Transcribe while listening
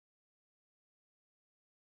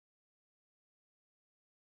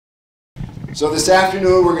So this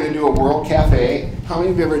afternoon we're going to do a World Cafe. How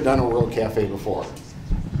many of you have ever done a World Cafe before?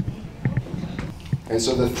 And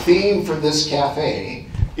so the theme for this cafe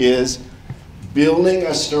is building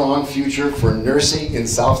a strong future for nursing in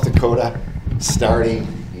South Dakota starting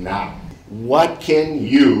now. What can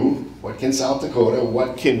South Dakota,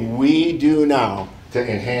 what can we do now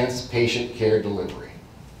to enhance patient care delivery?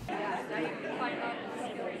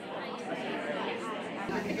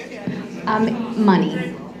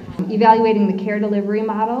 Money. Evaluating the care delivery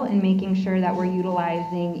model and making sure that we're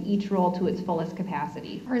utilizing each role to its fullest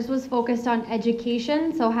capacity. Ours was focused on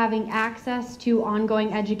education, so having access to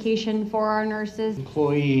ongoing education for our nurses.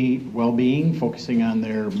 Employee well-being, focusing on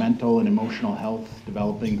their mental and emotional health,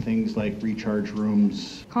 developing things like recharge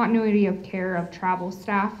rooms. Continuity of care of travel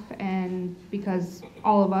staff, and because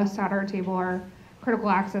all of us at our table are critical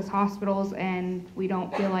access hospitals and we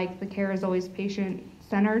don't feel like the care is always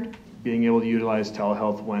patient-centered. Being able to utilize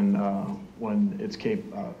telehealth when it's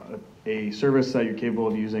a service that you're capable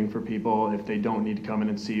of using for people if they don't need to come in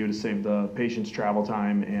and see you, to save the patient's travel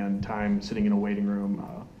time and time sitting in a waiting room.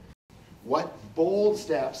 What bold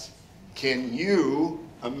steps can you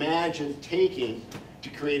imagine taking to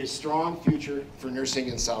create a strong future for nursing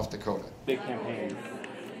in South Dakota? Big campaign.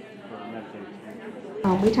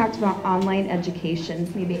 We talked about online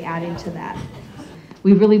education, maybe adding to that.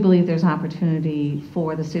 We really believe there's opportunity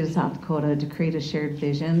for the state of South Dakota to create a shared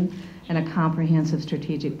vision and a comprehensive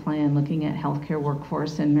strategic plan looking at healthcare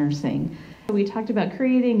workforce and nursing. We talked about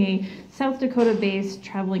creating a South Dakota-based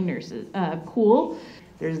traveling nurses pool.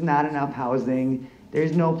 There's not enough housing.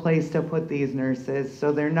 There's no place to put these nurses,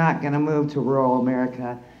 so they're not going to move to rural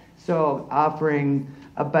America. So offering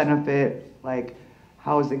a benefit like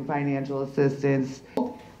housing, financial assistance.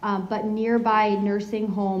 But nearby nursing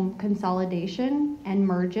home consolidation and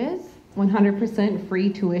merges. 100%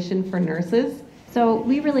 free tuition for nurses. So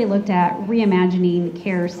we really looked at reimagining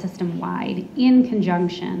care system-wide in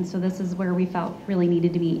conjunction. So this is where we felt really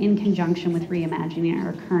needed to be in conjunction with reimagining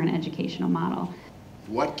our current educational model.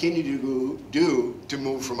 What can you do to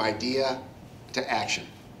move from idea to action?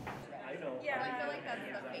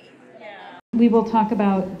 We will talk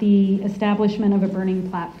about the establishment of a burning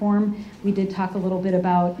platform. We did talk a little bit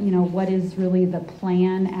about, what is really the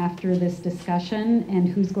plan after this discussion and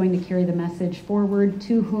who's going to carry the message forward,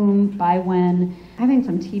 to whom, by when. Having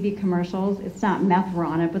some TV commercials, it's not meth we're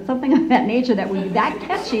on it, but something of that nature that would be that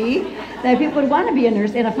catchy that people would want to be a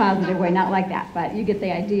nurse in a positive way, not like that, but you get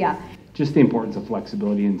the idea. Just the importance of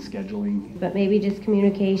flexibility and scheduling. But maybe just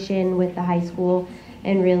communication with the high school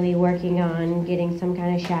and really working on getting some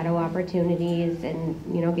kind of shadow opportunities and,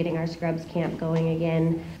 getting our scrubs camp going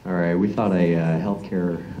again. All right, we thought a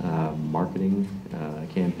healthcare marketing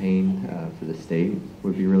campaign for the state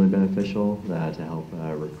would be really beneficial to help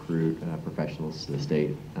recruit professionals to the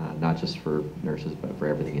state, not just for nurses, but for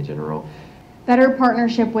everything in general. Better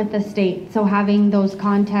partnership with the state, so having those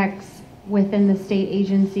contacts within the state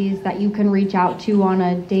agencies that you can reach out to on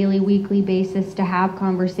a daily, weekly basis to have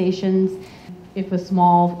conversations. If a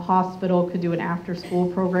small hospital could do an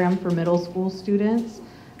after-school program for middle school students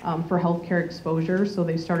for healthcare exposure, so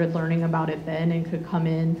they started learning about it then and could come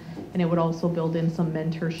in, and it would also build in some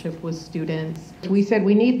mentorship with students. We said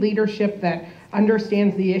we need leadership that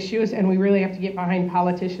understands the issues, and we really have to get behind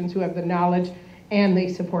politicians who have the knowledge and they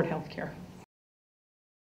support healthcare.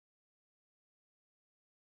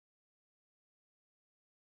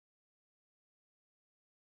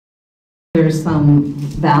 There's some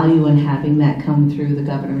value in having that come through the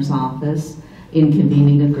governor's office in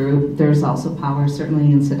convening a group. There's also power certainly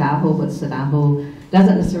in SEDAHO, but SEDAHO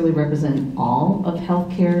doesn't necessarily represent all of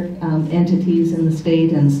healthcare entities in the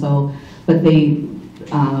state, and so, but they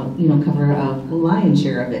cover a lion's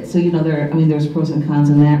share of it. So there's pros and cons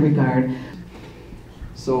in that regard.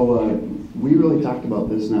 So we really talked about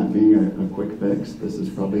this not being a quick fix. This is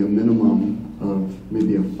probably a minimum of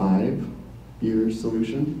maybe a 5-year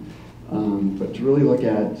solution. But to really look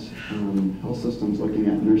at health systems looking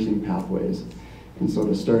at nursing pathways. And so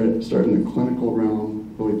to start in the clinical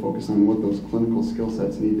realm, really focus on what those clinical skill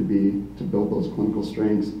sets need to be to build those clinical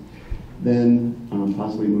strengths, then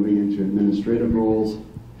possibly moving into administrative roles,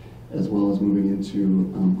 as well as moving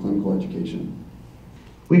into clinical education.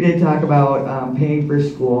 We did talk about paying for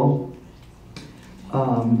school,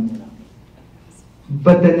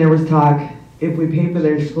 but then there was talk, if we pay for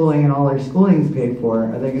their schooling and all their schooling is paid for,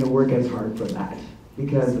 are they going to work as hard for that?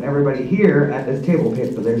 Because everybody here at this table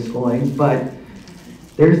paid for their schooling, but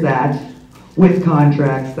there's that with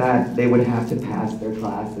contracts that they would have to pass their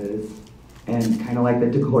classes, and kind of like the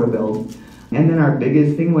Dakota bill. And then our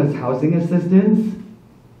biggest thing was housing assistance.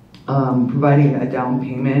 providing a down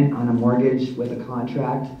payment on a mortgage with a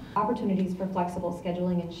contract. Opportunities for flexible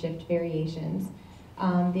scheduling and shift variations.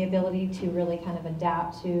 The ability to really kind of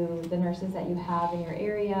adapt to the nurses that you have in your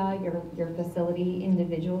area, your facility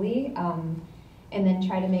individually, and then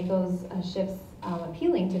try to make those shifts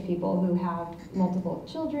appealing to people who have multiple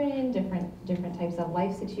children, different types of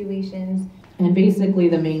life situations. And basically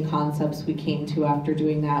the main concepts we came to after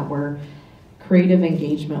doing that were creative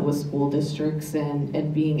engagement with school districts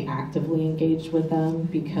and being actively engaged with them,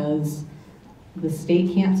 because the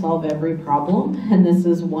state can't solve every problem, and this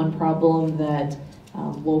is one problem that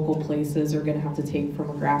local places are going to have to take from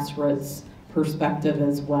a grassroots perspective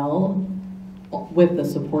as well, with the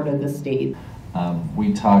support of the state.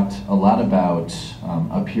 We talked a lot about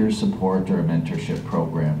a peer support or a mentorship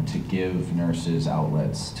program to give nurses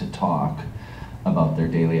outlets to talk about their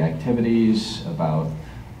daily activities, about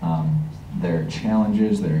their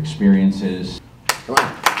challenges, their experiences.